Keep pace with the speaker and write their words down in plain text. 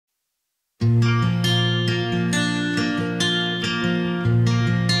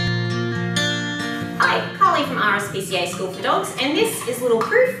UCA School for Dogs, and this is little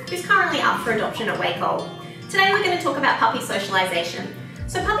Proof, who's currently up for adoption at Wacol. Today we're going to talk about puppy socialisation.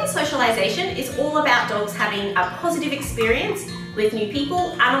 So puppy socialisation is all about dogs having a positive experience with new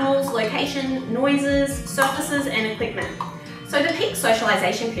people, animals, location, noises, surfaces and equipment. So the peak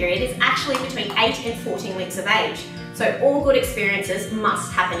socialisation period is actually between 8 and 14 weeks of age. So all good experiences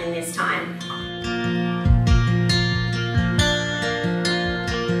must happen in this time.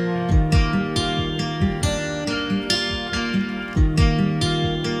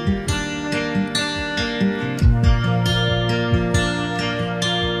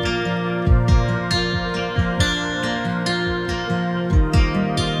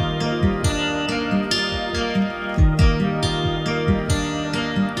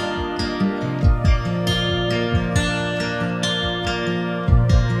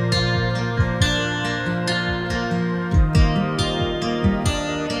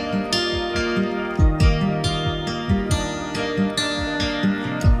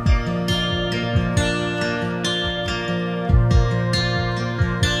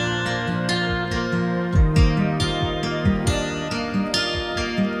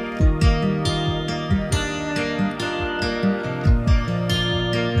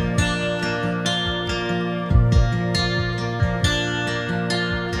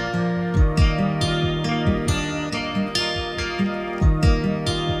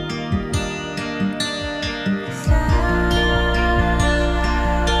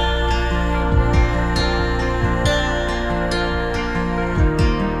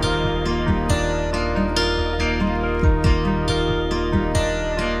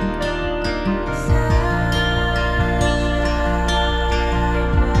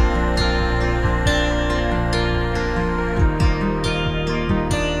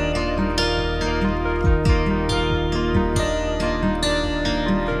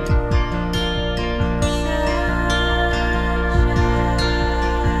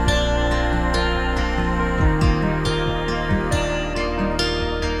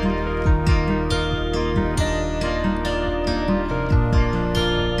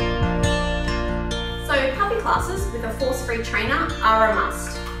 Classes with a force-free trainer are a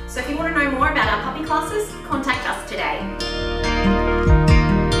must. So if you want to know more about our puppy classes, contact us today.